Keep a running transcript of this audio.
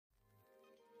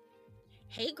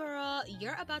Hey girl,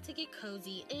 you're about to get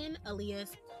cozy in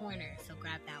Aaliyah's corner. So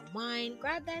grab that wine,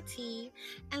 grab that tea,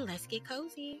 and let's get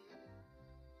cozy.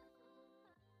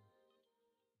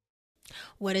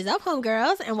 What is up,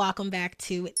 homegirls, and welcome back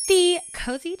to the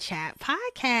Cozy Chat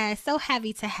podcast. So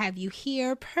happy to have you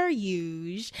here, per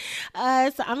usual.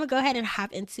 So I'm gonna go ahead and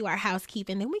hop into our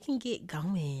housekeeping, then we can get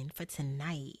going for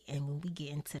tonight. And when we get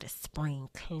into the spring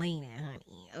cleaning,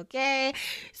 honey, okay?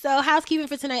 So housekeeping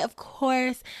for tonight, of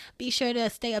course, be sure to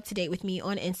stay up to date with me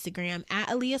on Instagram at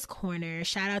Aaliyah's Corner.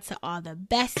 Shout out to all the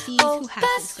besties who have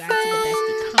subscribed to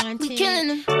the bestie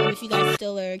content. If you guys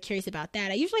still are curious about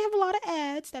that, I usually have a lot of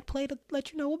ads that play to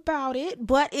let you know about it,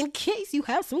 but in case you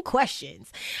have some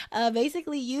questions,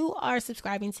 basically you are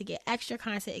subscribing to get extra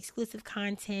content, exclusive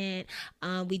content.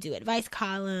 We do advice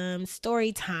columns,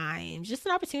 story times, just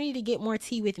an opportunity to get more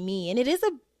tea with me. And it is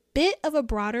a bit of a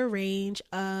broader range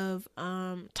of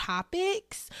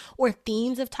topics or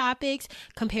themes of topics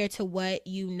compared to what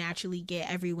you naturally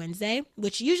get every Wednesday,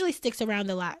 which usually sticks around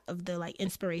a lot of the like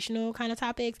inspirational kind of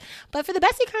topics. But for the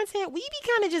bestie content, we be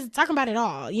kind of just talking about it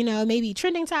all, you know, maybe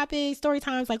trending topics, story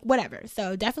times, like whatever.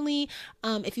 So definitely,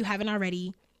 if you haven't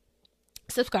already,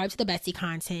 subscribe to the bestie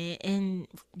content and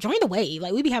join the wave.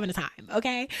 Like, we be having a time,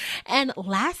 okay? And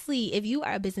lastly, if you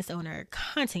are a business owner,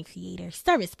 content creator,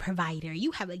 service provider,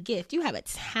 you have a gift, you have a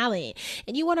talent,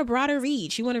 and you want a broader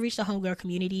reach, you want to reach the homegirl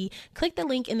community, click the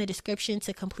link in the description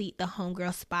to complete the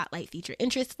homegirl spotlight feature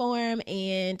interest form,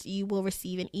 and you will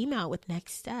receive an email with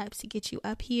next steps to get you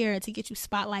up here, to get you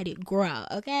spotlighted, girl,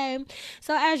 okay?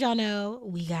 So as y'all know,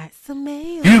 we got some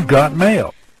mail. You've got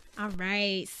mail. All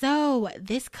right, so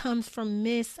this comes from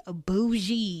Miss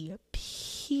Bougie,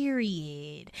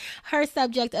 period. Her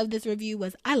subject of this review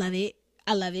was, I love it,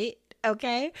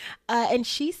 okay? And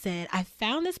she said, I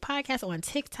found this podcast on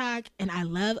TikTok, and I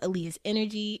love Aaliyah's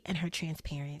energy and her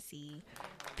transparency,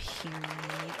 period.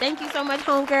 Thank you so much,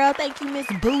 homegirl. Thank you, Miss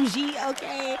Bougie,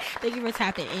 okay? Thank you for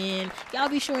tapping in. Y'all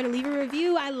be sure to leave a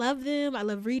review. I love them. I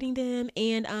love reading them.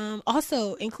 And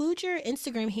also, include your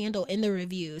Instagram handle in the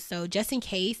review. So just in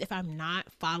case, if I'm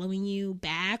not following you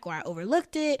back or I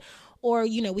overlooked it, or,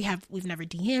 you know, we've never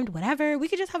DM'd, whatever, we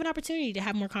could just have an opportunity to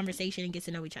have more conversation and get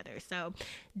to know each other. So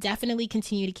definitely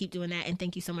continue to keep doing that. And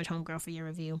thank you so much, homegirl, for your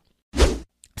review.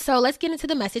 So let's get into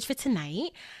the message for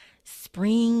tonight.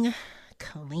 Spring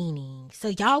cleaning. So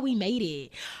y'all, we made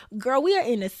it. Girl, we are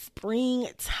in the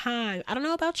springtime. I don't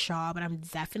know about y'all, but I'm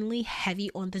definitely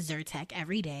heavy on the Zyrtec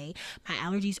every day. My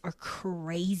allergies are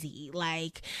crazy.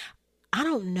 Like, I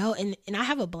don't know. And I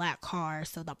have a black car,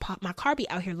 so my car be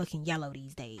out here looking yellow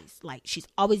these days. Like, she's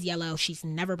always yellow. She's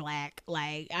never black.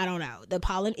 Like, I don't know. The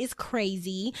pollen is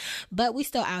crazy, but we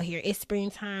still out here. It's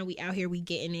springtime. We out here. We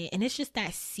getting it. And it's just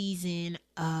that season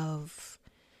of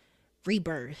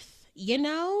rebirth, you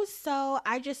know? So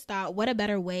I just thought, what a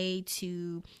better way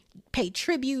to pay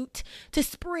tribute to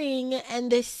spring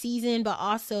and this season, but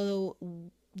also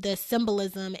the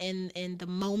symbolism and the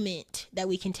moment that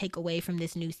we can take away from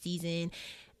this new season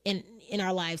in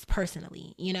our lives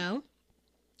personally, you know?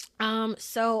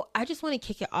 So I just want to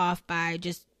kick it off by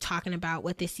just talking about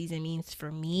what this season means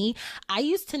for me. I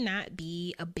used to not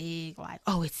be a big, like,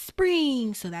 oh, it's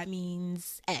spring, so that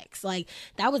means X. Like,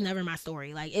 that was never my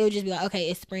story. Like, it would just be like, okay,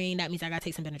 it's spring, that means I gotta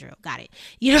take some Benadryl. Got it.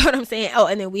 You know what I'm saying? Oh,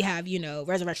 and then we have, you know,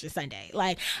 Resurrection Sunday.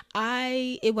 Like,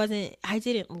 I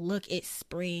didn't look at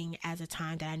spring as a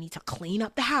time that I need to clean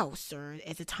up the house or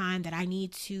as a time that I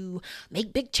need to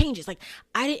make big changes. Like,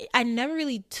 I never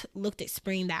really looked at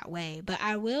spring that way. But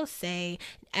I will say,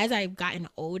 as I've gotten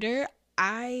older,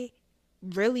 I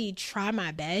really try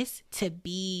my best to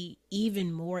be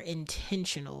even more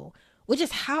intentional, which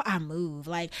is how I move,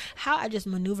 like how I just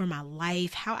maneuver my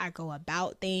life, how I go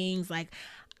about things. Like,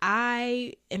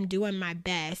 I am doing my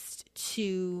best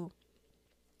to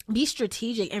be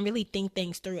strategic and really think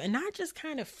things through and not just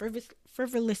kind of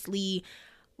frivolously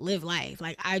live life.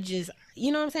 Like, I just,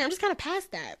 you know what I'm saying? I'm just kind of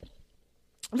past that.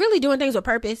 Really doing things with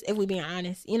purpose, if we being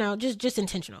honest, you know, just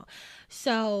intentional.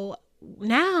 So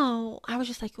now I was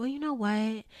just like, well, you know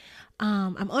what?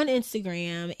 I'm on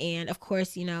Instagram, and of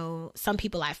course, you know, some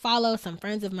people I follow, some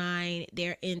friends of mine,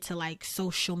 they're into like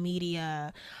social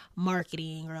media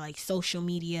marketing or like social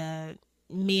media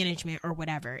management or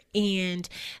whatever, and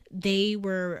they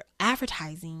were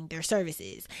advertising their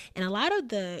services, and a lot of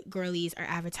the girlies are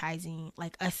advertising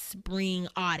like a spring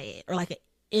audit or like an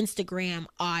Instagram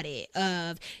audit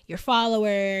of your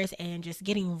followers and just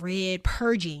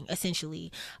purging essentially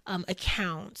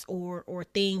accounts or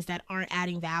things that aren't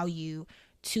adding value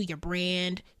to your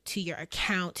brand, to your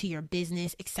account, to your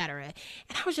business, etc.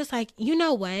 And I was just like, you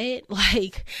know what?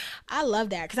 Like, I love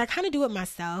that because I kind of do it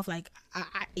myself. Like,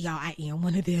 y'all, I am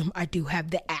one of them. I do have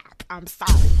the app. I'm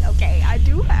sorry, okay? I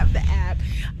do have the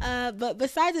app. But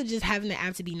besides of just having the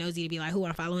app to be nosy, to be like, who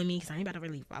are following me? Because I ain't about to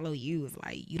really follow you if,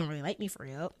 like, you don't really like me for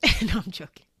real. No, I'm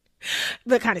joking.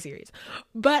 But kind of serious.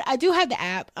 But I do have the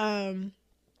app.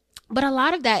 But a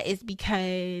lot of that is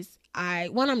because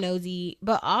I'm nosy,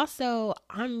 but also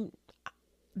I'm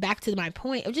back to my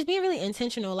point of just being really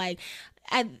intentional. Like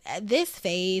at this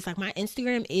phase, like my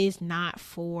Instagram is not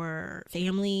for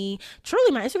family.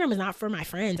 Truly, my Instagram is not for my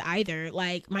friends either.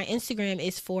 Like my Instagram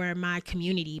is for my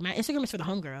community. My Instagram is for the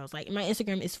homegirls. Like my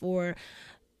Instagram is for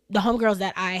the homegirls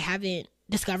that I haven't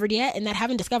discovered yet and that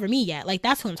haven't discovered me yet. Like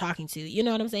that's who I'm talking to. You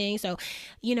know what I'm saying? So,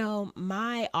 you know,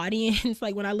 my audience,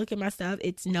 like when I look at my stuff,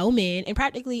 it's no men, and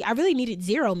practically I really needed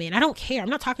 0 men. I don't care. I'm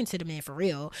not talking to the men for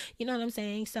real. You know what I'm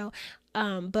saying? So,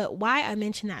 but why I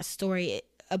mentioned that story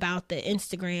about the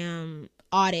Instagram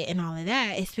audit and all of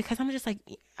that is because I'm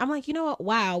like, you know what?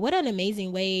 Wow, what an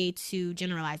amazing way to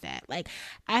generalize that. Like,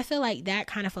 I feel like that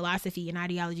kind of philosophy and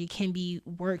ideology can be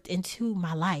worked into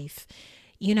my life.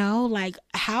 You know, like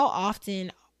how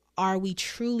often are we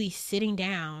truly sitting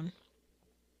down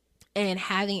and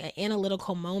having an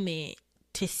analytical moment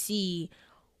to see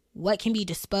what can be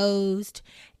disposed,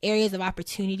 areas of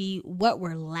opportunity, what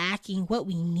we're lacking, what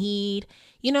we need.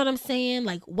 You know what I'm saying?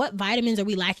 Like what vitamins are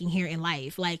we lacking here in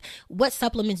life? Like what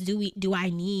supplements do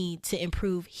I need to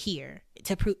improve here,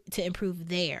 to improve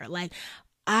there? Like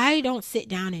I don't sit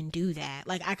down and do that.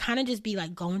 Like I kind of just be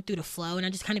like going through the flow and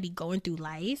I just kind of be going through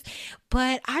life.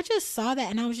 But I just saw that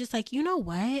and I was just like, you know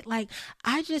what? Like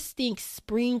I just think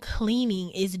spring cleaning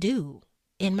is due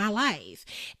in my life.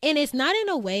 And it's not in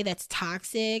a way that's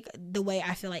toxic, the way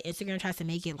I feel like Instagram tries to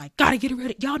make it, like, gotta get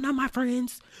rid of y'all, not my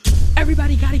friends.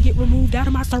 Everybody gotta get removed out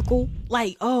of my circle.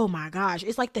 Like, oh my gosh.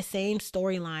 It's like the same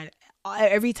storyline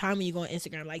every time when you go on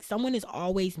Instagram. Like someone is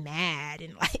always mad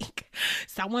and like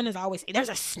someone is always there's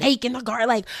a snake in the garden.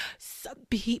 Like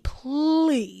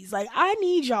please, like I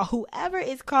need y'all, whoever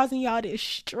is causing y'all this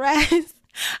stress,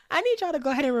 I need y'all to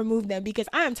go ahead and remove them because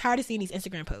I am tired of seeing these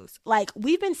Instagram posts. Like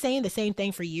we've been saying the same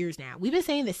thing for years now. We've been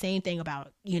saying the same thing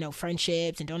about, you know,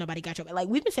 friendships and don't nobody got your, like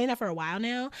we've been saying that for a while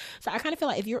now. So I kind of feel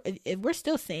like if we're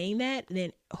still saying that,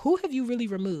 then who have you really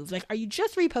removed? Like, are you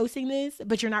just reposting this,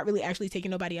 but you're not really actually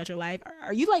taking nobody out your life?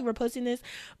 Are you like reposting this,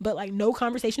 but like no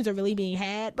conversations are really being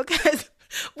had? Because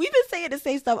we've been saying the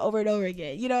same stuff over and over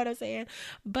again. You know what I'm saying?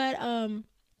 But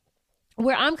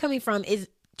where I'm coming from is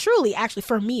truly, actually,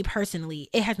 for me personally,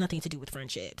 it has nothing to do with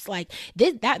friendships. Like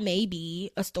that may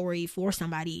be a story for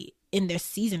somebody in their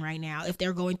season right now. If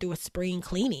they're going through a spring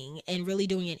cleaning and really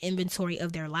doing an inventory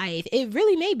of their life, it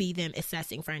really may be them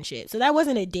assessing friendships. So that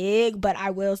wasn't a dig, but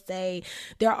I will say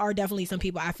there are definitely some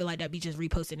people I feel like that be just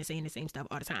reposting and saying the same stuff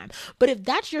all the time. But if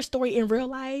that's your story in real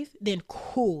life, then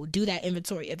cool, do that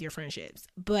inventory of your friendships.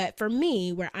 But for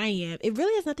me, where I am, it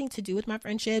really has nothing to do with my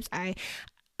friendships. I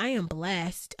am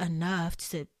blessed enough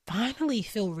to finally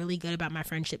feel really good about my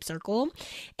friendship circle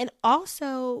and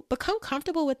also become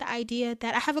comfortable with the idea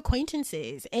that I have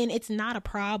acquaintances, and it's not a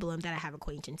problem that I have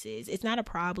acquaintances. It's not a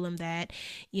problem that,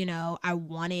 you know, I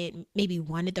wanted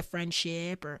the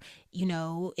friendship or, you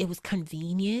know, it was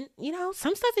convenient. You know,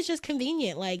 some stuff is just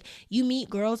convenient. Like you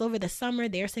meet girls over the summer,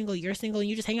 they're single, you're single, and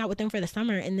you just hang out with them for the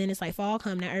summer. And then it's like fall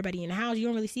come, now everybody in the house, you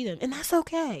don't really see them. And that's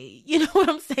okay. You know what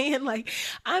I'm saying? Like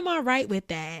I'm all right with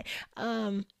that.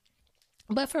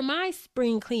 But for my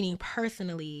spring cleaning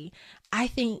personally, I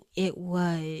think it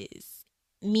was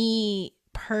me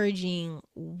purging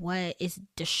what is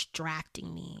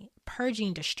distracting me,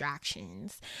 purging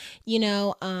distractions. You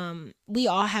know, we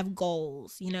all have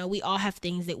goals, you know, we all have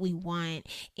things that we want.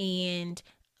 And,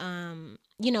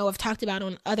 you know, I've talked about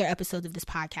on other episodes of this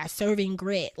podcast, serving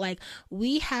grit. Like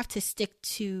we have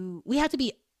to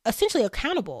be essentially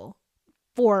accountable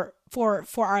for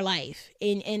our life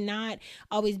and not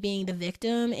always being the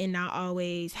victim and not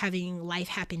always having life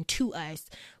happen to us,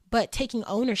 but taking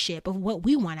ownership of what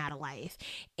we want out of life.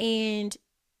 And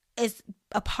as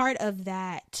a part of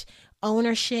that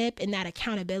ownership and that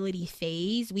accountability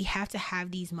phase, we have to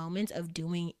have these moments of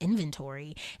doing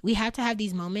inventory. We have to have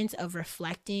these moments of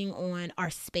reflecting on our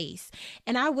space.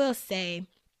 And I will say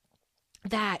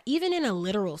that even in a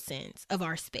literal sense of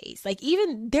our space, like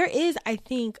even there is, I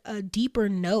think, a deeper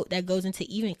note that goes into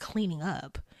even cleaning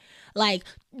up. Like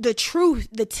the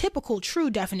typical true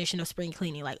definition of spring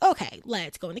cleaning, like, okay,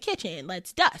 let's go in the kitchen,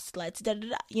 let's dust, let's da da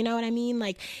da. You know what I mean?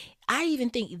 Like I even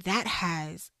think that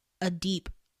has a deep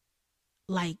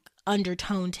like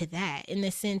undertone to that, in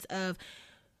the sense of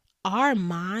our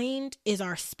mind is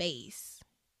our space.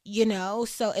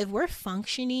 So if we're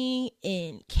functioning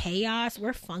in chaos,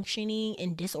 we're functioning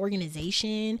in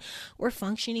disorganization, we're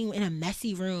functioning in a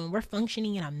messy room, we're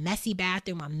functioning in a messy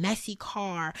bathroom, a messy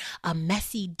car, a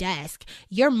messy desk,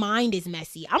 your mind is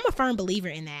messy. I'm a firm believer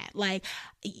in that. Like,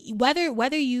 whether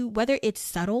it's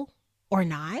subtle or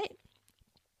not,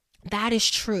 that is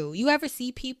true. You ever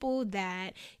see people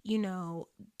that,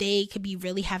 they could be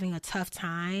really having a tough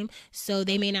time, so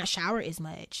they may not shower as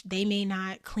much. They may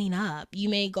not clean up. You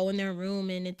may go in their room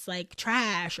and it's like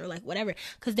trash or like whatever,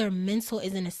 because their mental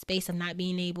is in a space of not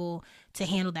being able to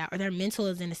handle that, or their mental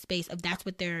is in a space of that's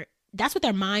what their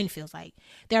mind feels like.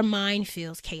 Their mind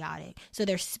feels chaotic, so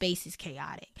their space is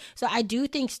chaotic. So I do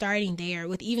think starting there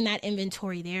with even that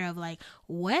inventory there of like,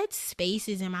 what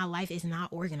spaces in my life is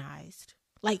not organized?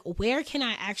 Like, where can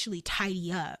I actually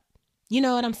tidy up? You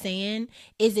know what I'm saying?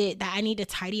 Is it that I need to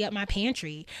tidy up my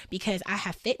pantry because I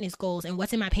have fitness goals and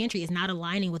what's in my pantry is not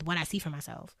aligning with what I see for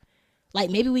myself? Like,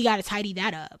 maybe we got to tidy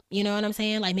that up. You know what I'm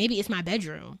saying? Like, maybe it's my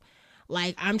bedroom.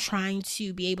 Like, I'm trying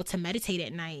to be able to meditate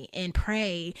at night and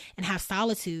pray and have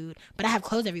solitude, but I have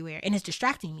clothes everywhere and it's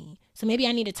distracting me. So maybe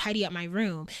I need to tidy up my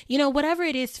room. Whatever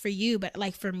it is for you. But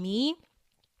like, for me,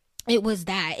 it was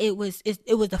that. It was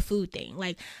the food thing.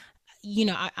 Like,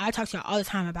 I talk to y'all all the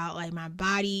time about like my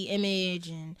body image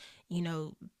and,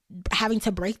 having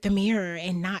to break the mirror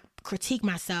and not critique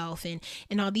myself and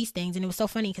all these things. And it was so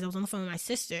funny because I was on the phone with my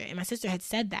sister, and my sister had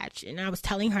said that, and I was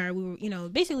telling her, we were,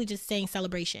 basically just saying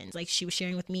celebrations. Like, she was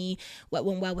sharing with me what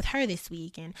went well with her this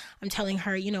week, and I'm telling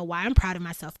her, why I'm proud of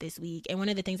myself this week. And one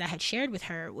of the things I had shared with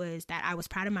her was that I was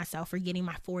proud of myself for getting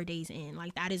my 4 days in.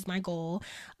 Like, that is my goal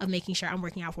of making sure I'm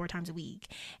working out 4 times a week.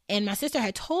 And my sister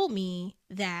had told me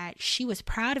that she was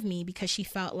proud of me because she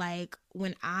felt like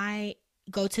when I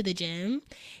go to the gym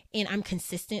and I'm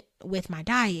consistent with my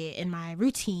diet and my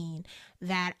routine,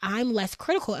 that I'm less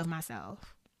critical of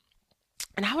myself.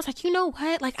 And I was like, you know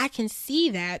what? Like, I can see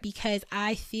that because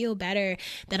I feel better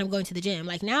that I'm going to the gym.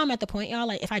 Like, now I'm at the point, y'all,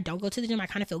 like, if I don't go to the gym, I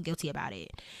kind of feel guilty about it.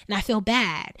 And I feel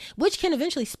bad, which can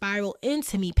eventually spiral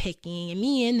into me picking and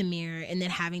me in the mirror and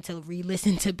then having to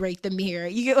re-listen to Break the Mirror.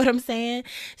 You get what I'm saying?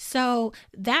 So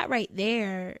that right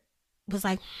there was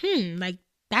like, like,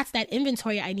 that's that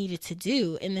inventory I needed to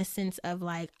do, in the sense of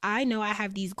like, I know I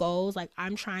have these goals. Like,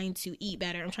 I'm trying to eat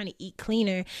better. I'm trying to eat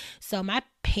cleaner. So my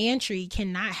pantry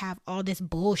cannot have all this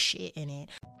bullshit in it.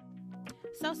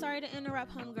 So sorry to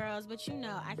interrupt, homegirls, but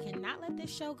I cannot let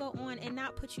this show go on and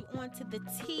not put you on to the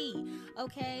tea,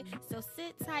 okay? So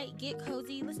sit tight, get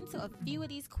cozy, listen to a few of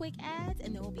these quick ads,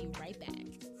 and then we'll be right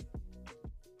back.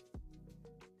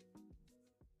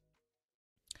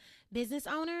 Business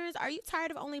owners, are you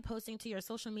tired of only posting to your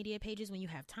social media pages when you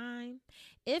have time?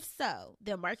 If so,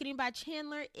 then Marketing by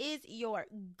Chandler is your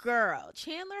girl.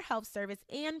 Chandler helps service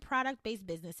and product-based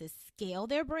businesses scale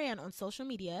their brand on social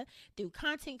media through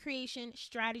content creation,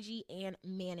 strategy, and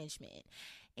management.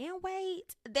 And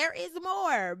wait, there is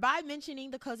more. By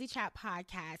mentioning the Cozy Chat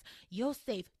podcast, you'll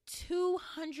save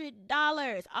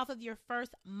 $200 off of your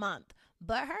first month.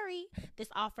 But hurry, this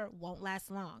offer won't last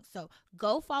long. So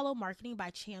go follow Marketing by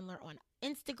Chandler on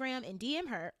Instagram and DM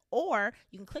her, or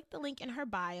you can click the link in her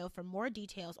bio for more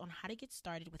details on how to get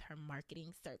started with her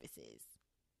marketing services.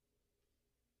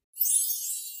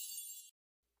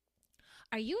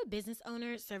 Are you a business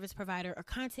owner, service provider, or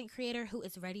content creator who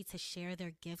is ready to share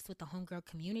their gifts with the homegirl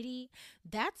community?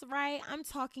 That's right. I'm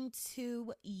talking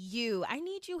to you. I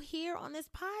need you here on this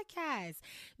podcast.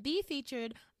 Be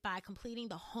featured by completing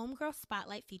the Homegirl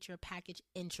Spotlight Feature Package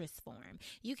interest form.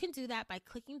 You can do that by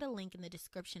clicking the link in the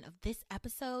description of this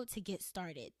episode to get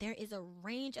started. There is a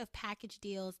range of package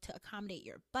deals to accommodate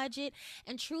your budget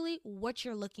and truly what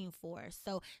you're looking for.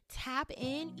 So tap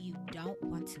in. You don't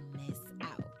want to miss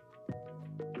out.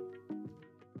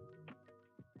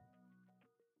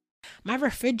 My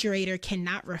refrigerator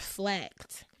cannot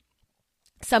reflect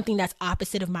something that's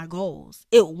opposite of my goals.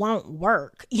 It won't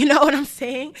work. You know what I'm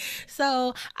saying?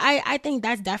 So I think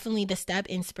that's definitely the step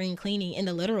in spring cleaning in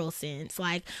the literal sense.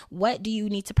 Like, what do you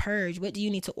need to purge? What do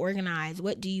you need to organize?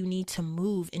 What do you need to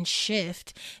move and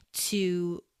shift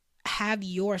to have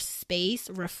your space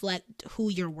reflect who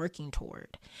you're working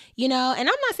toward, and I'm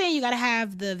not saying you got to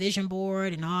have the vision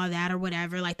board and all that or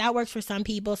whatever. Like, that works for some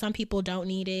people don't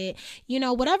need it,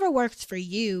 whatever works for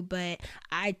you. But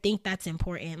I think that's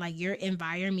important. Like, your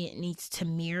environment needs to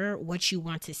mirror what you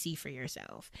want to see for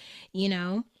yourself,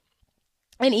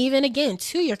 And even again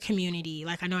to your community,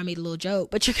 like I know I made a little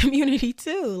joke, but your community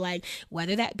too, like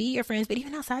whether that be your friends, but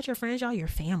even outside your friends, y'all, your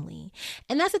family.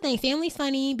 And that's the thing, family's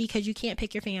funny because you can't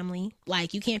pick your family,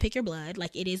 like you can't pick your blood,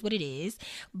 like it is what it is,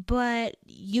 but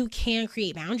you can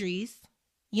create boundaries.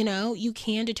 You know, you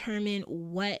can determine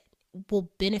what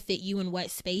will benefit you in what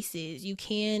spaces. You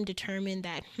can determine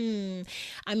that,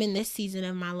 I'm in this season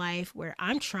of my life where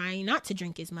I'm trying not to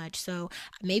drink as much. So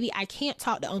maybe I can't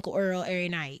talk to Uncle Earl every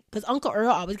night because Uncle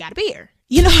Earl always got a beer.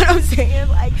 You know what I'm saying?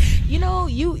 Like,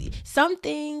 some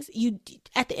things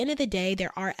at the end of the day,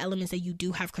 there are elements that you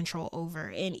do have control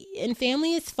over. And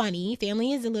family is funny.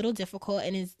 Family is a little difficult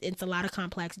and it's a lot of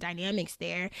complex dynamics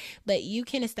there, but you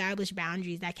can establish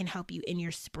boundaries that can help you in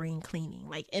your spring cleaning,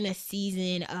 like in a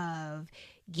season of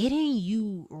getting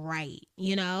you right,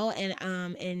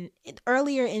 and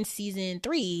earlier in season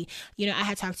 3, I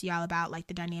had talked to y'all about like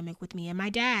the dynamic with me and my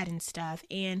dad and stuff.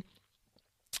 And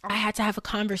I had to have a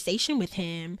conversation with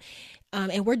him,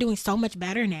 and we're doing so much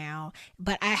better now,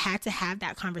 but I had to have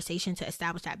that conversation to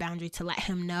establish that boundary, to let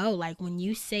him know, like, when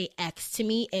you say X to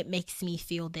me, it makes me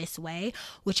feel this way,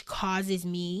 which causes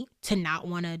me to not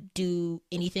want to do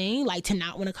anything, like to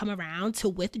not want to come around, to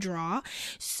withdraw.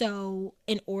 So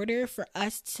in order for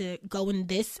us to go in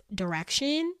this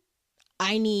direction,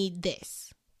 I need this.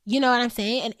 You know what I'm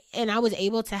saying? And I was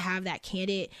able to have that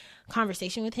candid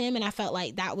conversation with him, and I felt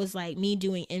like that was like me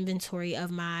doing inventory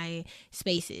of my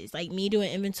spaces, like me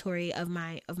doing inventory of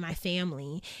my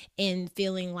family, and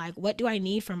feeling like, what do I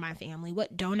need from my family?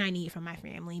 What don't I need from my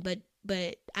family?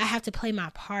 But I have to play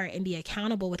my part and be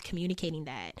accountable with communicating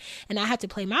that. And I have to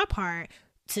play my part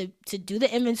to do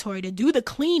the inventory, to do the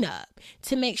cleanup,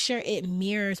 to make sure it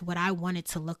mirrors what I want it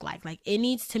to look like. Like, it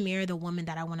needs to mirror the woman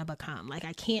that I want to become. Like,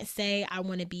 I can't say I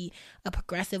want to be a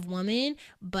progressive woman,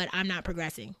 but I'm not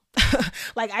progressing.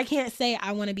 Like, I can't say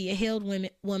I want to be a healed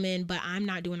woman, but I'm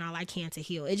not doing all I can to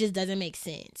heal. It just doesn't make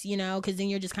sense, because then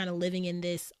you're just kind of living in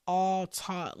this all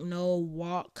talk, no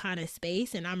walk kind of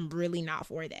space. And I'm really not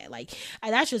for that. Like,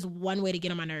 that's just one way to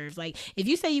get on my nerves. Like, if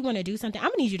you say you want to do something, I'm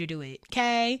gonna need you to do it.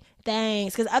 Okay?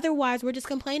 Thanks. Because otherwise we're just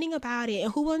complaining about it.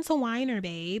 And who wants a whiner,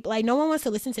 babe? Like, no one wants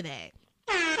to listen to that.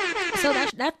 So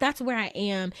that's where I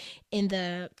am in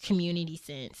the community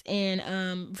sense,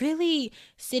 and really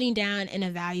sitting down and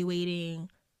evaluating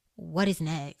what is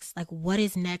next. Like, what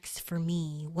is next for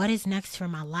me? What is next for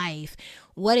my life?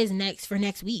 What is next for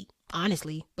next week?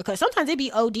 Honestly, because sometimes it'd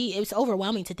be OD. It's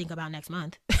overwhelming to think about next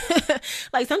month.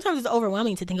 Like, sometimes it's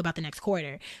overwhelming to think about the next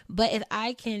quarter. But if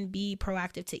I can be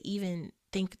proactive to even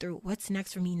think through what's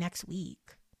next for me next week.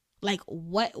 Like,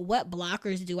 what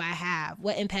blockers do I have?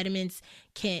 What impediments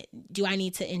do I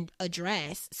need to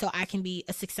address so I can be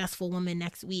a successful woman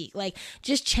next week? Like,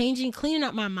 just cleaning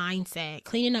up my mindset,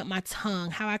 cleaning up my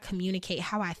tongue, how I communicate,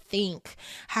 how I think,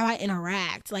 how I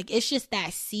interact. Like, it's just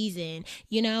that season,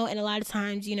 and a lot of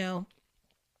times, I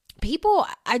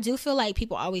do feel like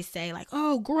people always say like,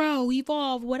 oh, grow,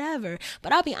 evolve, whatever.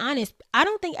 But I'll be honest, I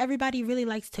don't think everybody really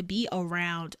likes to be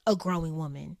around a growing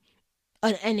woman,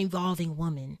 an evolving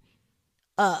woman.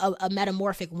 A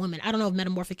metamorphic woman. I don't know if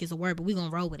metamorphic is a word, but we're gonna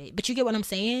roll with it. But you get what I'm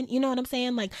saying? You know what I'm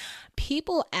saying? Like,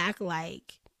 people act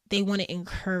like they want to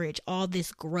encourage all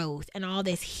this growth and all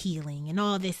this healing and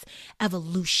all this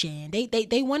evolution.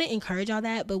 They want to encourage all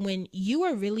that, but when you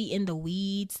are really in the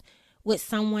weeds with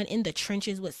someone, in the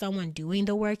trenches with someone doing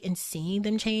the work and seeing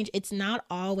them change, it's not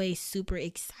always super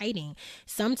exciting.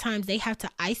 Sometimes they have to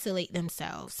isolate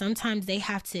themselves. Sometimes they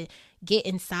have to get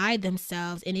inside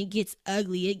themselves, and it gets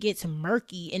ugly, it gets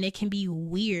murky, and it can be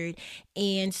weird.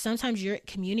 And sometimes your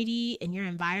community and your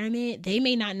environment, they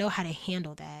may not know how to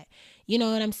handle that. You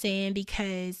know what I'm saying?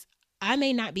 Because I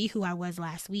may not be who I was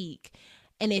last week.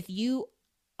 And if you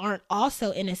aren't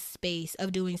also in a space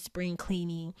of doing spring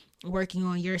cleaning, working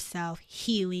on yourself,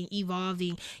 healing,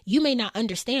 evolving, you may not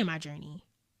understand my journey.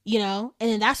 And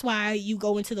then that's why you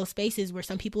go into those spaces where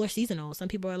some people are seasonal, some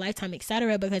people are lifetime,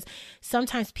 etc. Because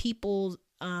sometimes people's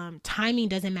timing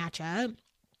doesn't match up.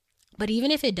 But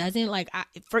even if it doesn't, like,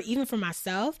 for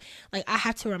myself, like, I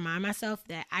have to remind myself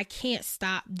that I can't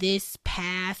stop this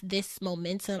path, this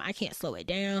momentum. I can't slow it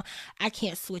down. I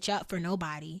can't switch up for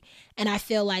nobody. And I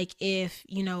feel like if,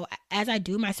 as I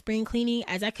do my spring cleaning,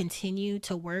 as I continue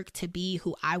to work to be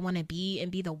who I want to be and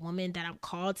be the woman that I'm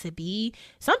called to be,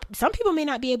 some people may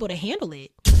not be able to handle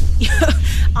it.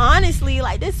 Honestly,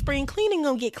 like, this spring cleaning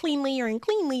gonna get cleanlier and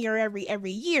cleanlier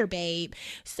every year, babe.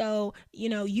 So,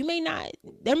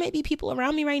 there may be people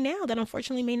around me right now that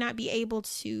unfortunately may not be able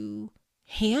to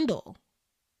handle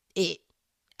it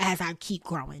as I keep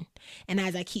growing and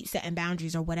as I keep setting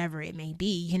boundaries or whatever it may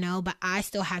be, you know, but I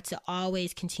still have to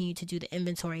always continue to do the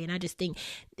inventory. And I just think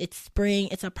it's spring.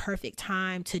 It's a perfect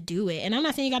time to do it. And I'm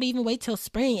not saying you got to even wait till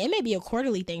spring. It may be a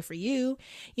quarterly thing for you.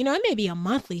 You know, it may be a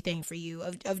monthly thing for you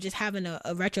of just having a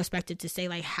retrospective to say,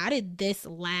 like, how did this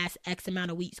last X amount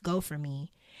of weeks go for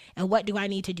me? And what do I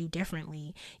need to do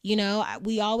differently? You know,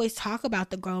 we always talk about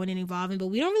the growing and evolving, but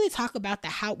we don't really talk about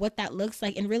what that looks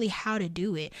like and really how to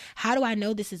do it. How do I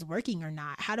know this is working or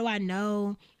not? How do I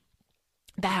know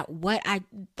that what I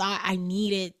thought I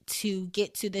needed to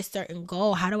get to this certain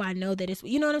goal, how do I know that it's,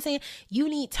 you know what I'm saying? You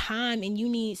need time and you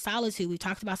need solitude. We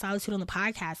talked about solitude on the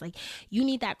podcast. Like, you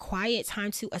need that quiet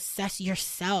time to assess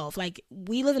yourself. Like,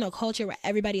 we live in a culture where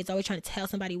everybody is always trying to tell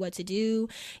somebody what to do.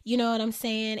 You know what I'm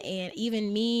saying? And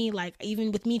even me, like,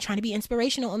 even with me trying to be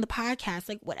inspirational on the podcast,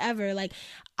 like, whatever, like,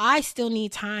 I still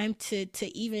need time to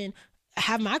even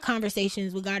have my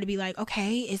conversations with God to be like,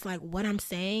 okay, it's like what I'm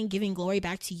saying, giving glory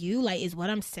back to you. Like, is what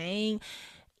I'm saying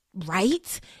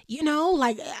right? You know,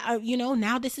 like, you know,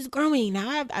 now this is growing.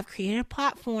 Now I've created a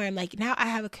platform. Like, now I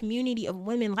have a community of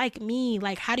women like me.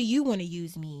 Like, how do you want to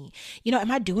use me? You know,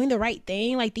 am I doing the right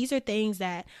thing? Like, these are things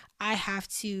that I have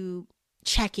to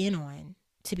check in on,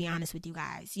 to be honest with you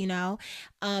guys, you know?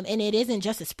 And it isn't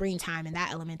just a springtime in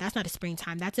that element. That's not a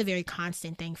springtime. That's a very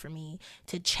constant thing for me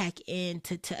to check in,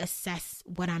 to assess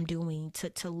what I'm doing,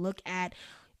 to look at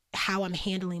how I'm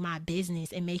handling my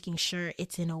business and making sure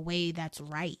it's in a way that's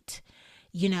right,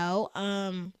 you know?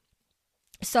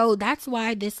 So that's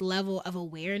why this level of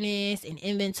awareness and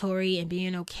inventory and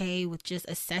being okay with just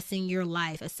assessing your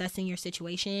life, assessing your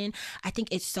situation, I think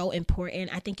it's so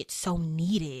important. I think it's so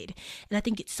needed, and I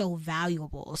think it's so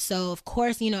valuable. So of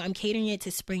course, you know, I'm catering it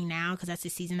to spring now because that's the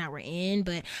season that we're in,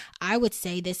 but I would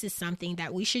say this is something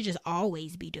that we should just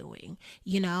always be doing.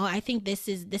 You know, I think this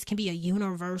can be a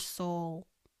universal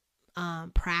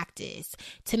practice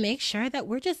to make sure that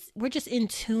we're just in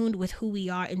tune with who we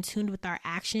are, in tune with our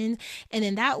actions, and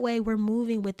then that way we're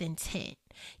moving with intent.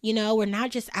 You know, we're not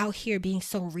just out here being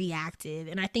so reactive,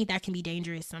 and I think that can be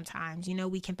dangerous sometimes. You know,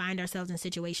 we can find ourselves in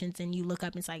situations and you look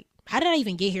up and it's like, how did I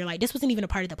even get here? Like, this wasn't even a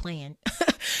part of the plan.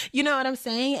 You know what I'm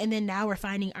saying? And then now we're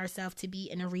finding ourselves to be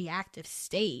in a reactive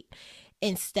state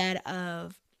instead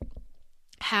of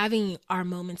having our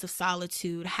moments of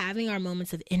solitude, having our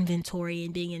moments of inventory,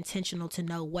 and being intentional to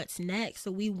know what's next,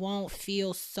 so we won't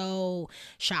feel so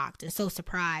shocked and so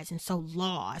surprised and so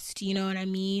lost. You know what I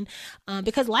mean?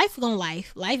 Because life be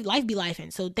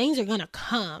lifing, so things are gonna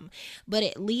come, but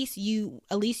at least you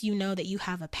know that you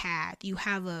have a path, you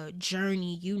have a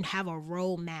journey, you have a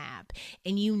roadmap,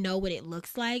 and you know what it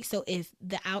looks like. So if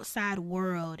the outside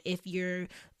world, if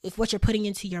what you're putting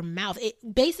into your mouth, if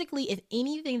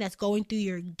anything that's going through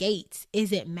your gates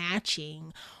isn't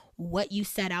matching what you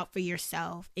set out for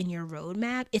yourself in your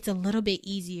roadmap, it's a little bit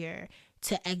easier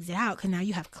to exit out because now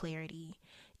you have clarity,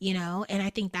 you know? And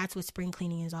I think that's what spring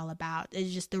cleaning is all about.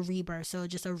 It's just the rebirth. So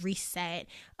just a reset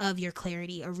of your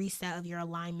clarity, a reset of your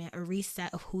alignment, a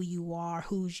reset of who you are,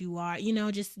 whose you are, you know,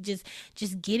 just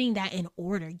getting that in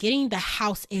order, getting the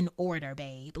house in order,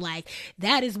 babe. Like,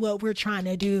 that is what we're trying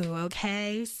to do.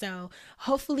 Okay. So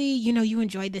hopefully, you know, you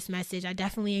enjoyed this message. I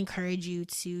definitely encourage you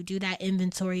to do that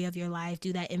inventory of your life,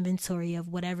 do that inventory of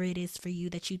whatever it is for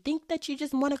you that you think that you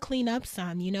just want to clean up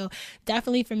some, you know.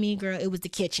 Definitely for me, girl, it was the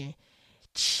kitchen.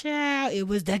 Child, it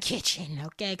was the kitchen,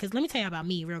 okay? Because let me tell you about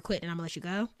me real quick, and I'm gonna let you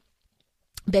go.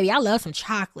 Baby, I love some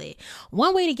chocolate.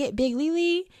 One way to get Big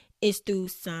Lily is through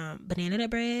some banana nut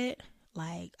bread,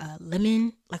 like a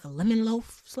lemon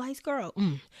loaf slice, girl.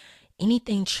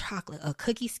 Anything chocolate, a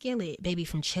cookie skillet, baby,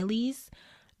 from Chili's,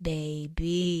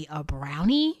 baby, a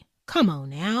brownie. Come on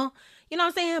now. You know what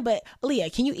I'm saying? But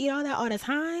Aaliyah, can you eat all that all the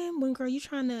time? When, girl, you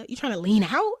trying to lean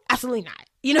out? Absolutely not.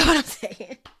 You know what I'm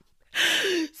saying?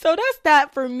 So that's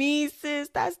that for me, sis.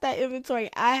 That's that inventory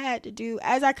I had to do.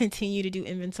 As I continue to do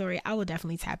inventory, I will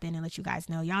definitely tap in and let you guys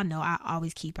know. Y'all know I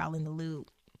always keep y'all in the loop,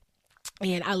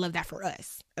 and I love that for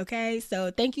us. Okay,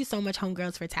 so thank you so much,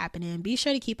 homegirls, for tapping in. Be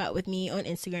sure to keep up with me on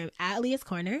Instagram at Leah's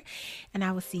Corner, and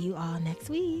I will see you all next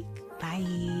week.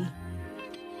 Bye.